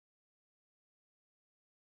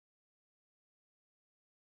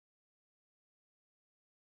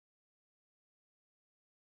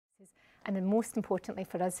And then most importantly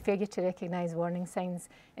for us, failure to recognise warning signs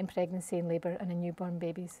in pregnancy and labour and in newborn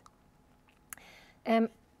babies.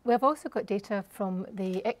 We've also got data from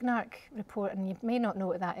the ICNARC report, and you may not know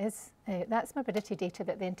what that is. That's morbidity data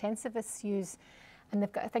that the intensivists use, and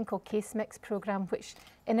they've got a thing called Case Mix programme, which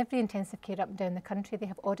in every intensive care up and down the country, they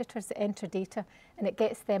have auditors that enter data, and it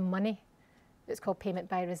gets them money. It's called payment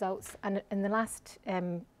by results. And in the last,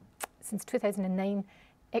 since 2009,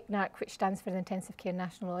 ICNARC, which stands for the Intensive Care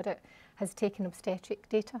National Audit, has taken obstetric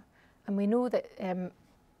data. And we know that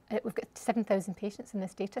we've got 7,000 patients in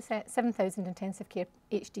this data set, 7,000 intensive care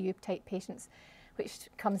HDU type patients, which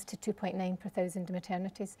comes to 2.9 per thousand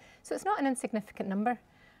maternities. So it's not an insignificant number.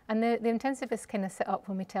 And the intensivists kind of sit up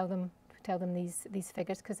when we tell them these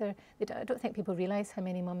figures, because I don't think people realise how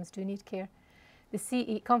many mums do need care. The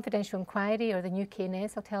CE confidential inquiry, or the new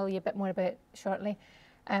KNES, I'll tell you a bit more about shortly.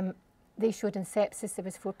 They showed in sepsis there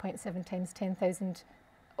was 4.7 times 10,000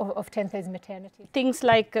 of 10,000 maternities. Things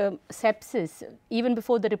like sepsis, even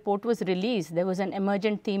before the report was released, there was an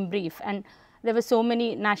emergent theme brief, and there were so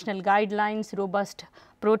many national guidelines, robust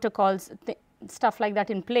protocols, stuff like that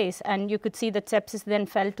in place, and you could see that sepsis then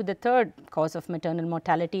fell to the third cause of maternal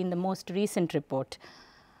mortality in the most recent report.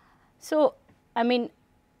 So, I mean,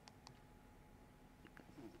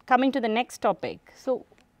 coming to the next topic, so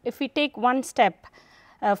if we take one step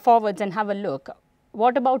forwards and have a look,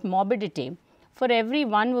 what about morbidity? For every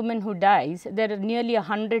one woman who dies, there are nearly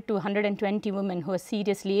 100 to 120 women who are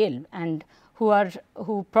seriously ill and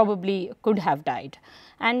who probably could have died.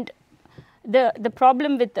 And the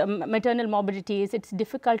problem with maternal morbidity is it's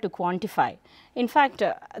difficult to quantify. In fact,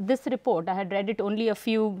 this report, I had read it only a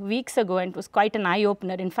few weeks ago, and it was quite an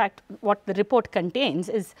eye-opener. In fact, what the report contains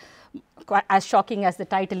is quite as shocking as the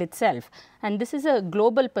title itself. And this is a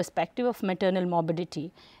global perspective of maternal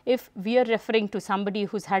morbidity. If we are referring to somebody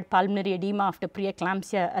who's had pulmonary edema after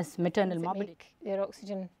preeclampsia as maternal morbidity. Their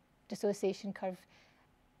oxygen dissociation curve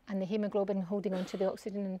and the haemoglobin holding onto the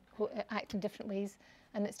oxygen and act in different ways.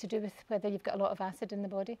 And it's to do with whether you've got a lot of acid in the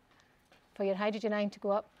body. For your hydrogen ion to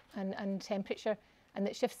go up and temperature, and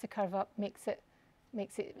it shifts the curve up, makes it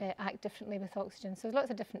act differently with oxygen. So there's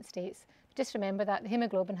lots of different states. But just remember that the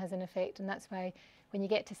haemoglobin has an effect, and that's why when you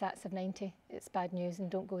get to SATs of 90, it's bad news, and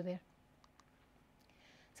don't go there.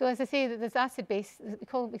 So as I say, there's acid base, we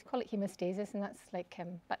call it hemostasis, and that's like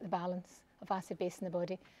the balance of acid base in the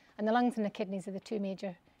body. And the lungs and the kidneys are the two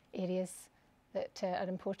major areas that are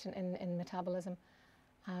important in metabolism.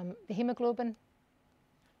 The haemoglobin,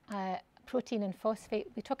 protein and phosphate,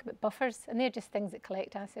 we talk about buffers, and they're just things that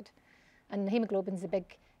collect acid. And the haemoglobin's a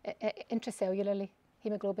big, intracellularly,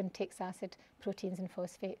 hemoglobin takes acid, proteins and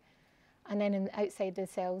phosphate. And then outside the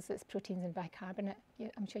cells, it's proteins and bicarbonate.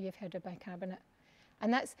 I'm sure you've heard of bicarbonate.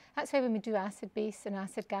 And that's why when we do acid base and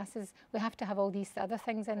acid gases, we have to have all these other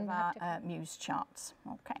things in. Our Muse charts.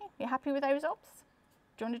 Okay, you happy with those results?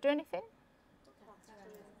 Do you want to do anything?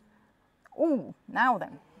 Oh, now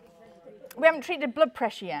then. We haven't treated blood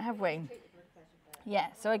pressure yet, have we? Yeah,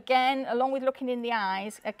 so again, along with looking in the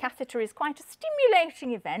eyes, a catheter is quite a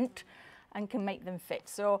stimulating event and can make them fit.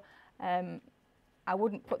 So I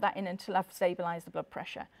wouldn't put that in until I've stabilised the blood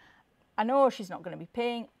pressure. I know she's not going to be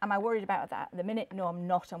peeing. Am I worried about that at the minute? No, I'm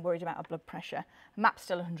not. I'm worried about her blood pressure. MAP's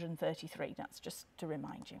still 133. That's just to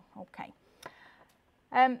remind you. Okay.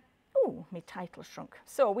 Oh, my title shrunk.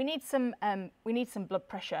 So we need some blood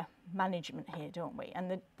pressure management here, don't we?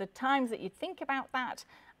 And the times that you'd think about that,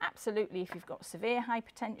 absolutely, if you've got severe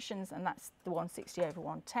hypertensions, and that's the 160 over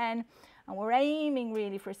 110, and we're aiming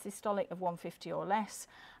really for a systolic of 150 or less,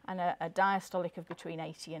 and a diastolic of between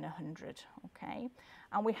 80 and 100. Okay,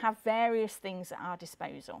 and we have various things at our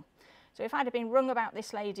disposal. So if I'd have been rung about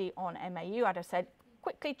this lady on MAU, I'd have said,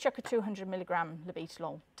 quickly chuck a 200 milligram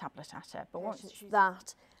labetalol tablet at her. But once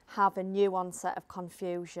that have a new onset of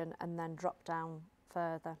confusion and then drop down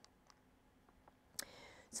further.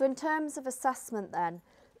 So in terms of assessment then,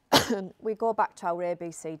 we go back to our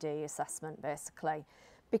ABCD assessment basically,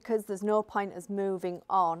 because there's no point us moving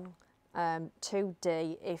on to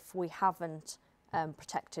D if we haven't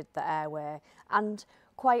protected the airway. And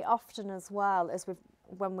quite often as well, as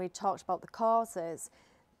when we talked about the causes,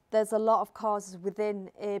 there's a lot of causes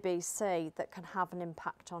within ABC that can have an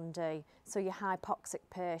impact on D. So your hypoxic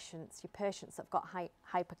patients, your patients that have got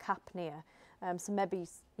hypercapnia. So maybe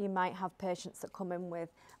you might have patients that come in with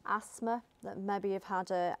asthma, that maybe have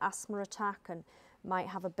had an asthma attack and might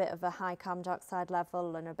have a bit of a high carbon dioxide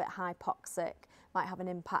level and a bit hypoxic, might have an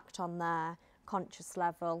impact on their conscious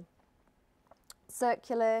level.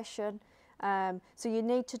 Circulation, so you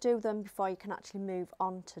need to do them before you can actually move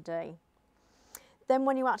on to D. Then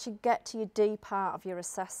when you actually get to your D part of your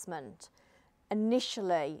assessment,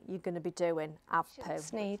 initially you're going to be doing AVPU.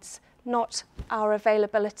 Patient's needs, not our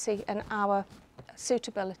availability and our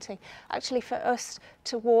suitability. Actually, for us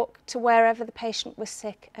to walk to wherever the patient was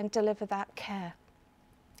sick and deliver that care.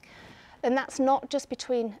 And that's not just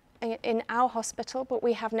between in our hospital, but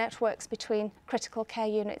we have networks between critical care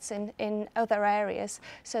units in other areas.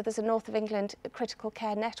 So there's a North of England critical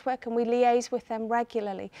care network, and we liaise with them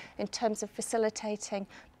regularly in terms of facilitating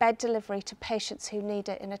bed delivery to patients who need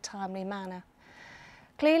it in a timely manner.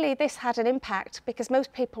 Clearly this had an impact because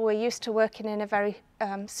most people were used to working in a very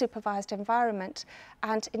supervised environment,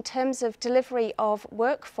 and in terms of delivery of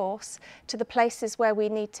workforce to the places where we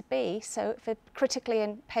need to be, so if a critically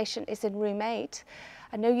ill patient is in room 8,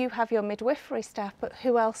 I know you have your midwifery staff, but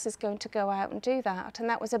who else is going to go out and do that? And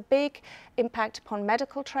that was a big impact upon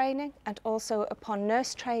medical training and also upon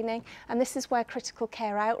nurse training, and this is where critical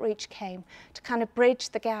care outreach came, to kind of bridge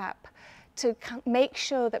the gap, to make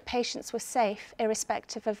sure that patients were safe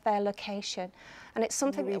irrespective of their location. And it's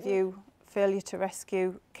something we review failure to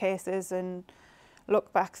rescue cases and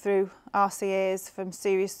look back through RCAs from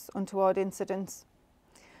serious untoward incidents.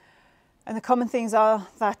 And the common things are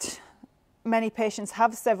that many patients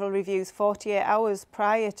have several reviews 48 hours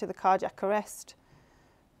prior to the cardiac arrest,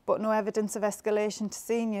 but no evidence of escalation to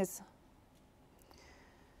seniors.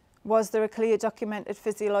 Was there a clear documented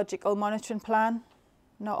physiological monitoring plan?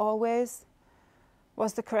 Not always.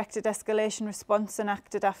 Was the corrected escalation response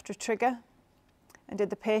enacted after a trigger? And did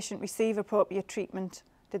the patient receive appropriate treatment?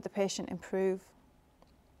 Did the patient improve?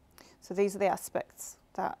 So these are the aspects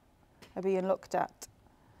that are being looked at.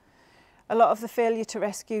 A lot of the failure to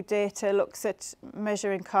rescue data looks at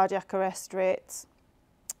measuring cardiac arrest rates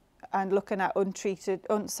and looking at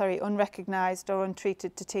unrecognised or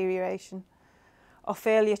untreated deterioration, or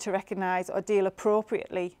failure to recognise or deal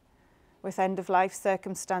appropriately with end-of-life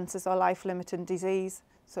circumstances or life-limiting disease.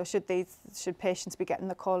 So should patients be getting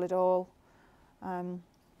the call at all? I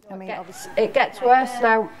mean, obviously it gets worse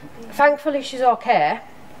now. Thankfully she's okay,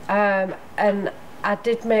 and I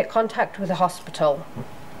did make contact with the hospital,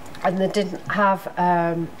 and they didn't have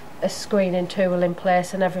a screening tool in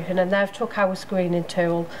place and everything, and they've took our screening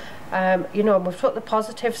tool. You know, we've took the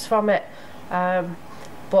positives from it,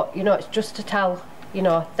 but you know, it's just to tell, you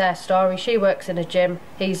know, their story. She works in a gym,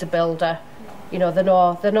 he's a builder. You know, they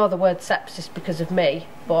know the word sepsis because of me,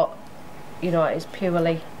 but you know, it's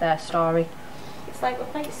purely their story. It's like we're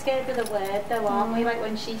quite scared of the word though, aren't we? Like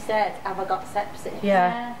when she said, have I got sepsis?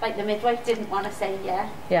 Yeah. Like the midwife didn't want to say yeah.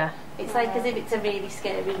 Yeah. It's like as if it's a really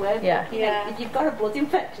scary word. Yeah. Like, you know, if you've got a blood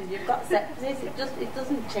infection, you've got sepsis, it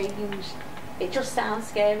doesn't change. It just sounds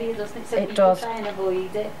scary, doesn't it? So it people does. try and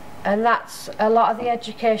avoid it. And that's a lot of the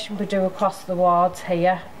education we do across the wards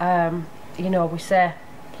here. You know, we say,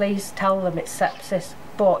 please tell them it's sepsis,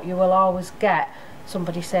 but you will always get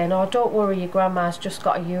somebody saying, oh, don't worry, your grandma's just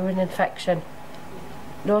got a urine infection.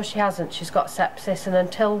 No, she hasn't, she's got sepsis, and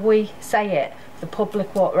until we say it, the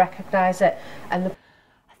public won't recognise it. And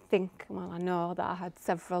I know that I had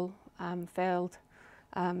several failed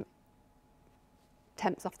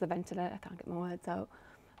attempts off the ventilator. I can't get my words out.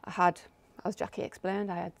 I had, as Jacqui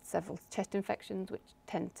explained, I had several chest infections which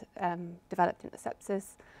developed into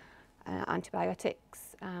sepsis,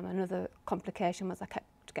 antibiotics. Another complication was I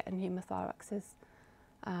kept getting pneumothoraxes.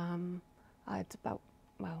 I had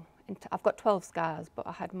I've got 12 scars, but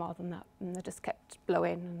I had more than that, and they just kept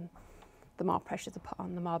blowing, and the more pressures I put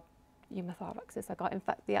on, the more pneumothoraxes I got. In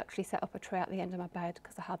fact, they actually set up a tray at the end of my bed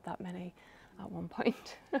because I had that many at one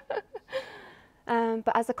point.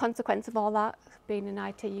 But as a consequence of all that, being in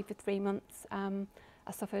ITU for 3 months,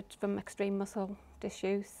 I suffered from extreme muscle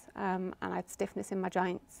disuse, and I had stiffness in my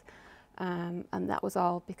joints, and that was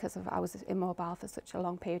all because I was immobile for such a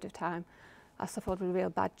long period of time. I suffered with real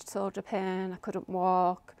bad shoulder pain. I couldn't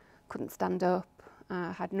walk, couldn't stand up,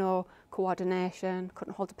 had no coordination,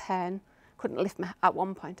 couldn't hold a pen, at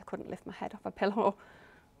one point I couldn't lift my head off a pillow.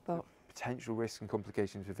 But potential risks and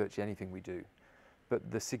complications with virtually anything we do, but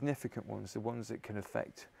the significant ones, the ones that can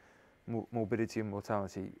affect morbidity and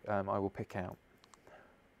mortality, I will pick out.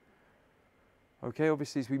 Okay,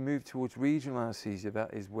 obviously as we move towards regional anaesthesia,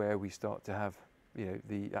 that is where we start to have, you know,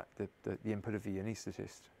 the input of the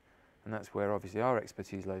anaesthetist, and that's where obviously our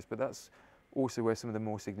expertise lies, but that's also where some of the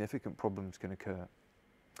more significant problems can occur.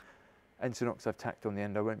 Entonox I've tacked on the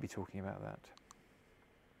end, I won't be talking about that.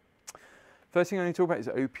 First thing I need to talk about is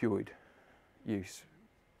opioid use.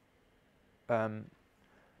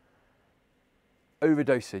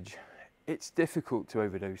 Overdosage. It's difficult to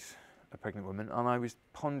overdose a pregnant woman, and I was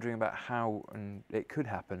pondering about how it could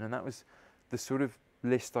happen, and that was the sort of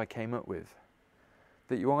list I came up with.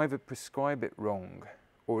 That you either prescribe it wrong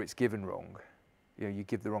or it's given wrong. You know, you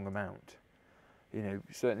give the wrong amount. You know,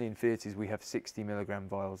 certainly in theatres we have 60 milligram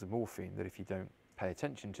vials of morphine that if you don't pay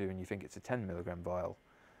attention to and you think it's a 10 milligram vial,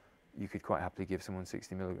 you could quite happily give someone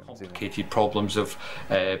 60 milligrams. Complicated problems of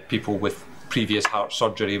people with previous heart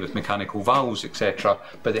surgery with mechanical valves, etc.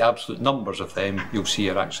 But the absolute numbers of them you'll see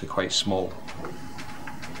are actually quite small.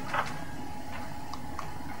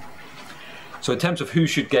 So in terms of who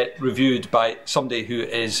should get reviewed by somebody who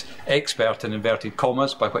is expert in inverted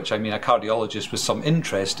commas, by which I mean a cardiologist with some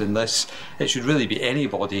interest in this, it should really be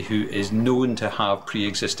anybody who is known to have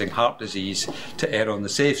pre-existing heart disease to err on the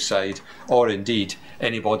safe side, or indeed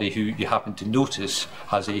anybody who you happen to notice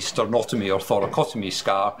has a sternotomy or thoracotomy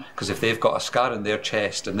scar, because if they've got a scar in their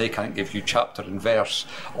chest and they can't give you chapter and verse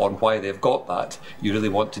on why they've got that, you really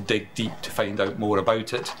want to dig deep to find out more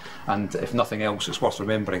about it. And if nothing else, it's worth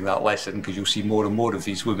remembering that lesson, because you'll see more and more of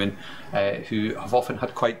these women who have often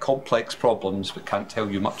had quite complex problems but can't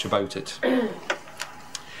tell you much about it.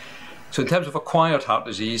 So in terms of acquired heart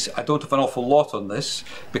disease, I don't have an awful lot on this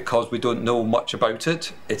because we don't know much about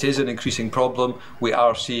it. It is an increasing problem. We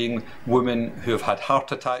are seeing women who have had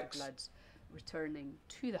heart attacks. Blood returning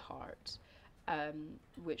to the heart,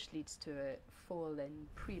 which leads to a fall in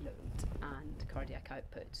preload and cardiac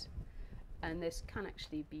output. And this can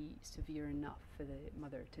actually be severe enough for the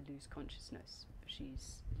mother to lose consciousness if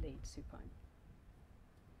she's laid supine.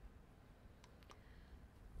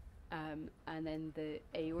 And then the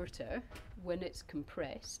aorta, when it's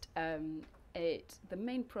compressed, the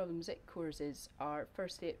main problems it causes are,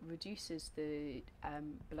 firstly, it reduces the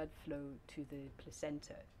blood flow to the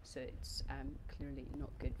placenta, so it's clearly not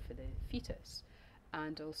good for the fetus.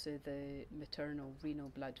 And also the maternal renal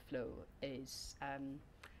blood flow is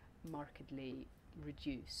markedly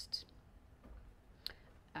reduced.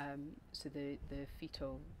 So the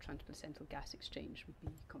fetal transplacental gas exchange would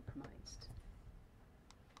be compromised.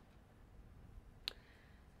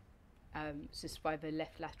 So this is why the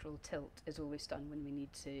left lateral tilt is always done when we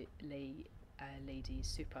need to lay ladies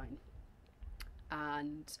supine.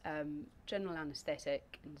 And general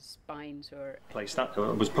anaesthetic and spines were... That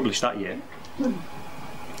was published that year. There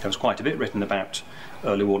was quite a bit written about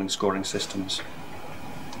early warning scoring systems.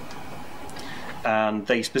 And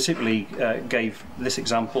they specifically gave this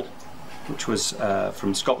example, which was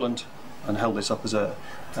from Scotland, and held this up as a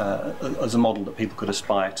model that people could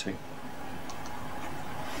aspire to.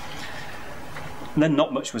 And then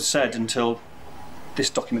not much was said until this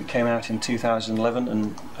document came out in 2011,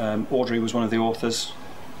 and Audrey was one of the authors.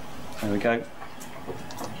 There we go.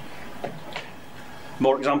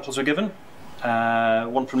 More examples were given.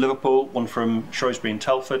 One from Liverpool, one from Shrewsbury and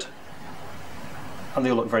Telford. And they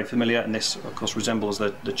all look very familiar, and this, of course, resembles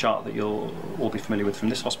the chart that you'll all be familiar with from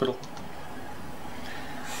this hospital.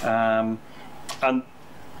 And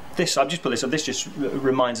this, I've just put this up, this just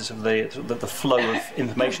reminds us of the flow of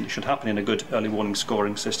information that should happen in a good early warning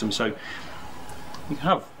scoring system. So you can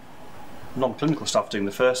have non-clinical stuff doing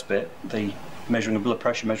the first bit, the measuring of blood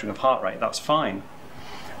pressure, measuring of heart rate, that's fine.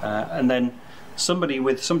 And then somebody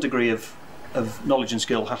with some degree of knowledge and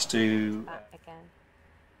skill has to... Again.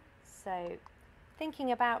 So,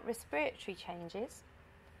 thinking about respiratory changes,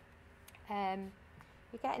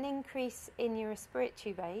 you get an increase in your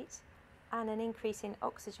respiratory rate and an increase in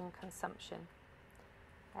oxygen consumption.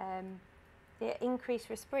 The increased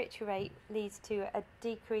respiratory rate leads to a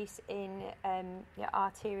decrease in your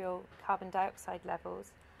arterial carbon dioxide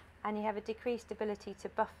levels, and you have a decreased ability to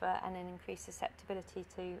buffer and an increased susceptibility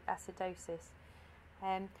to acidosis.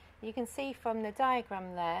 You can see from the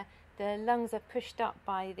diagram there, the lungs are pushed up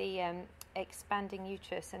by the expanding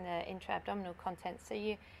uterus and the intra-abdominal content, so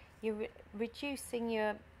you're reducing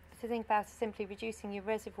your, to think about simply reducing your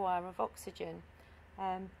reservoir of oxygen.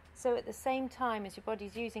 So at the same time as your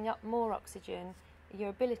body's using up more oxygen, your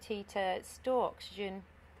ability to store oxygen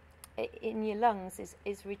in your lungs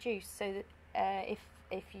is reduced, so that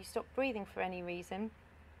if you stop breathing for any reason,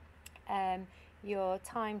 your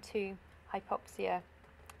time to hypoxia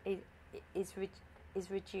is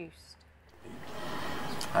reduced.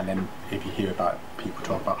 And then if you hear about people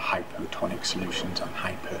talk about hypotonic solutions and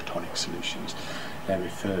hypertonic solutions, they're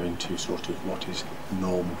referring to sort of what is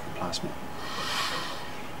normal for plasma.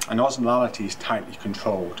 And osmolality is tightly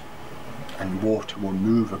controlled, and water will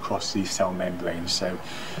move across these cell membranes, so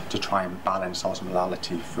to try and balance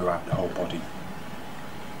osmolality throughout the whole body.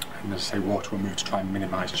 And as I say, water will move to try and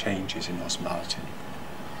minimise changes in osmolality.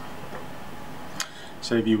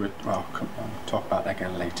 So if you would, well, I'll talk about that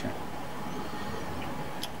again later.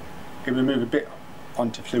 If we move a bit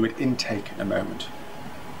onto fluid intake at the moment,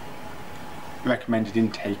 recommended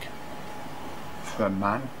intake for a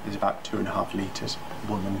man is about 2.5 litres,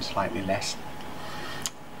 woman slightly less.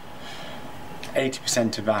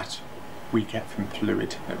 80% of that we get from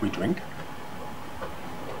fluid that we drink,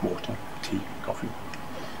 water, tea, coffee.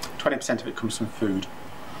 20% of it comes from food.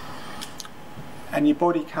 And your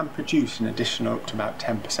body can produce an additional up to about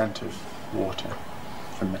 10% of water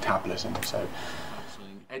from metabolism. So,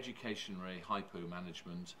 education-ray hypo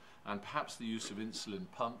management, and perhaps the use of insulin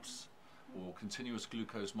pumps or continuous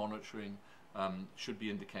glucose monitoring should be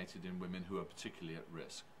indicated in women who are particularly at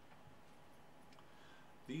risk.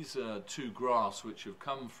 These are two graphs which have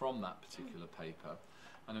come from that particular paper,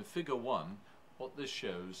 and in figure 1 what this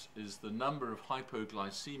shows is the number of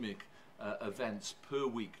hypoglycemic events per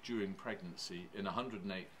week during pregnancy in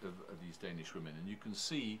 108 of these Danish women, and you can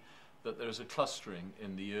see that there is a clustering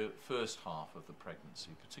in the first half of the pregnancy,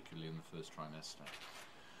 particularly in the first trimester.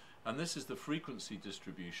 And this is the frequency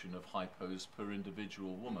distribution of hypos per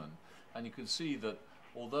individual woman, and you can see that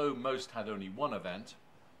although most had only one event,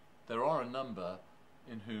 there are a number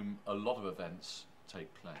in whom a lot of events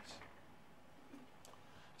take place.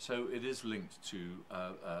 So it is linked to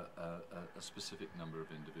a specific number of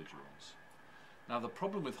individuals. Now the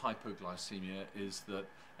problem with hypoglycemia is that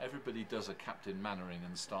everybody does a Captain Mannering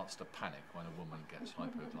and starts to panic when a woman gets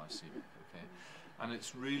hypoglycemic, okay? And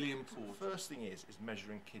it's really important. The first thing is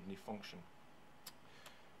measuring kidney function.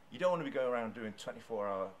 You don't want to be going around doing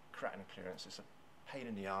 24-hour creatinine clearance. It's a pain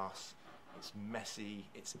in the arse, it's messy,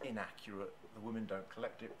 it's inaccurate, the women don't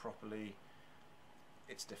collect it properly,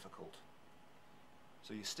 it's difficult.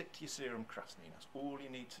 So you stick to your serum creatinine, that's all you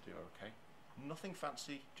need to do, okay? Nothing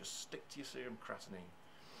fancy, just stick to your serum creatinine.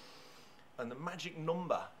 And the magic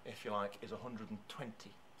number, if you like, is 120.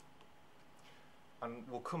 And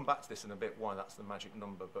we'll come back to this in a bit, why that's the magic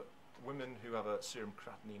number, but women who have a serum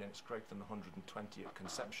creatinine and it's greater than 120 at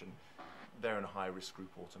conception, they're in a high risk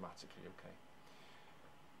group automatically, okay?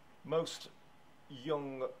 Most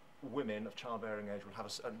young women of childbearing age will have,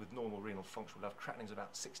 with normal renal function, will have creatinines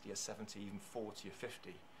about 60 or 70, even 40 or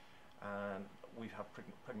 50. And we have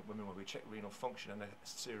pregnant women where we check renal function and their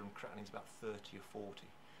serum creatinine is about 30 or 40.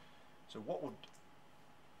 So what would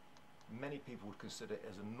many people would consider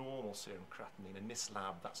as a normal serum creatinine, in this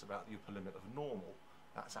lab that's about the upper limit of normal,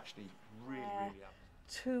 that's actually really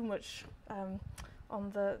too much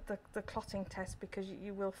on the clotting test, because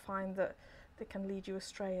you will find that they can lead you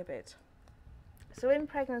astray a bit. So in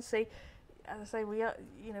pregnancy, as I say,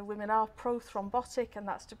 women are prothrombotic, and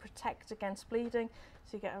that's to protect against bleeding.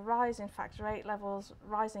 So you get a rise in factor VIII levels,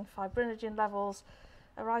 rising fibrinogen levels,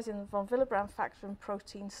 a rise in von Willebrand factor and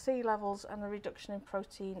protein C levels, and a reduction in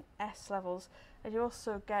protein S levels. And you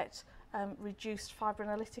also get reduced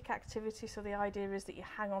fibrinolytic activity. So the idea is that you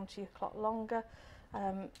hang on to your clot longer.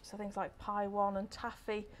 So things like Pi1 and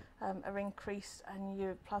TAFI are increased, and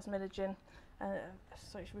your plasminogen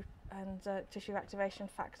and tissue activation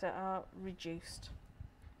factor are reduced.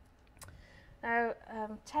 Now,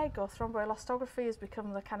 TEG or thromboelastography has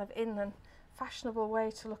become the kind of in and fashionable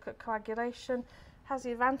way to look at coagulation. Has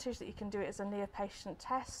the advantage that you can do it as a near patient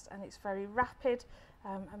test, and it's very rapid,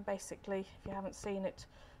 and basically, if you haven't seen it,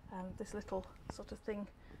 this little sort of thing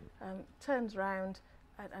turns around,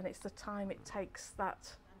 and it's the time it takes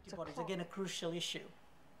that antibodies, again a crucial issue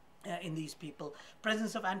in these people.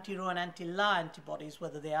 Presence of anti-Ro and anti-La antibodies,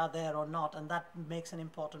 whether they are there or not, and that makes an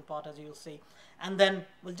important part, as you'll see. And then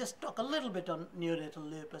we'll just talk a little bit on neonatal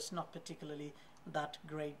lupus, not particularly that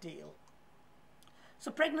great deal.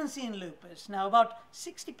 So pregnancy in lupus. Now about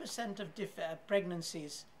 60% of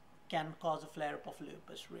pregnancies can cause a flare-up of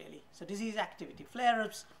lupus, really. So disease activity.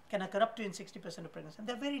 Flare-ups can occur up to in 60% of pregnancies. And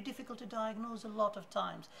they're very difficult to diagnose a lot of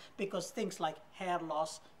times, because things like hair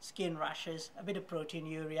loss, skin rashes, a bit of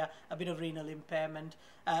proteinuria, a bit of renal impairment,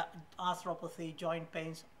 arthropathy, joint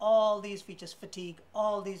pains, all these features, fatigue,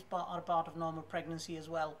 all these are part of normal pregnancy as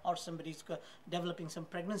well, or somebody's developing some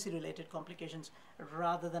pregnancy-related complications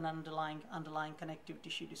rather than underlying connective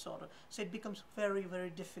tissue disorder. So it becomes very, very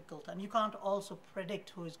difficult, and you can't also predict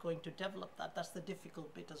who is going to develop that. That's the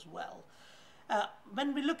difficult bit as well.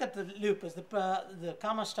 When we look at the lupus, the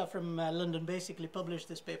Kama stuff from London basically published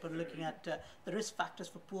this paper looking at the risk factors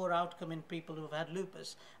for poor outcome in people who have had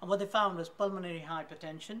lupus. And what they found was pulmonary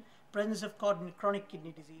hypertension, presence of chronic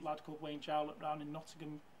kidney disease. A lad called Wayne Jowlett down in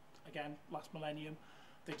Nottingham, again, last millennium.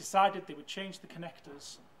 They decided they would change the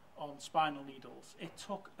connectors on spinal needles. It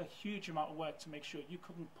took a huge amount of work to make sure you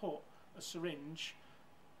couldn't put a syringe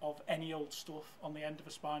of any old stuff on the end of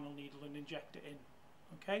a spinal needle and inject it in,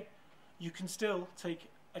 okay? You can still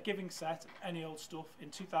take a giving set of any old stuff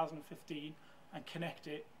in 2015 and connect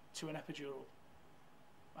it to an epidural.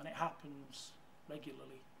 And it happens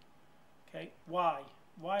regularly. Okay? Why?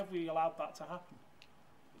 Why have we allowed that to happen?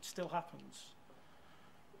 It still happens.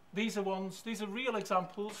 These are real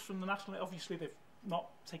examples from the National, obviously they've not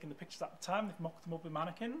taken the pictures at the time, they've mocked them up with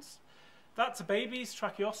mannequins. That's a baby's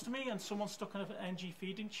tracheostomy, and someone stuck an NG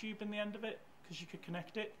feeding tube in the end of it because you could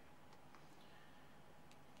connect it.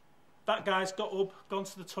 That guy's got up, gone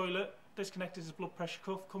to the toilet, disconnected his blood pressure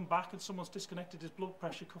cuff, come back and someone's disconnected his blood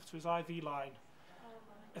pressure cuff to his IV line.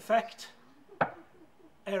 Effect,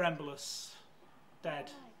 air embolus, dead.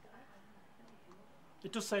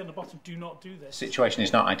 It does say on the bottom, do not do this. The situation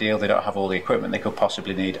is not ideal. They don't have all the equipment they could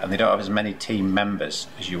possibly need, and they don't have as many team members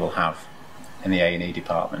as you will have in the A&E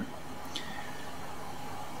department.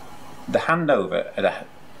 The handover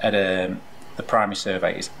at the primary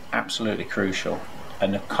survey is absolutely crucial,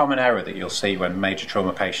 and a common error that you'll see when major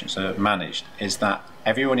trauma patients are managed is that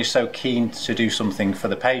everyone is so keen to do something for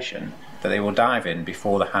the patient that they will dive in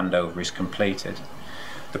before the handover is completed.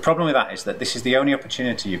 The problem with that is that this is the only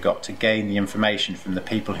opportunity you've got to gain the information from the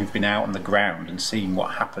people who've been out on the ground and seen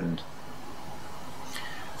what happened.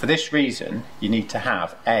 For this reason, you need to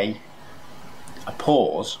have a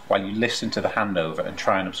pause while you listen to the handover and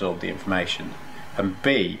try and absorb the information, and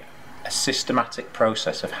B, a systematic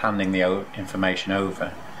process of handing the information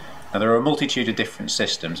over. Now, there are a multitude of different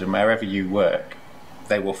systems, and wherever you work,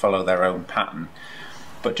 they will follow their own pattern.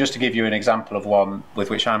 But just to give you an example of one with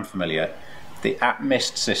which I'm familiar, the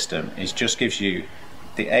at-missed system just gives you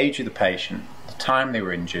the age of the patient, the time they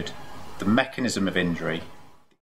were injured, the mechanism of injury,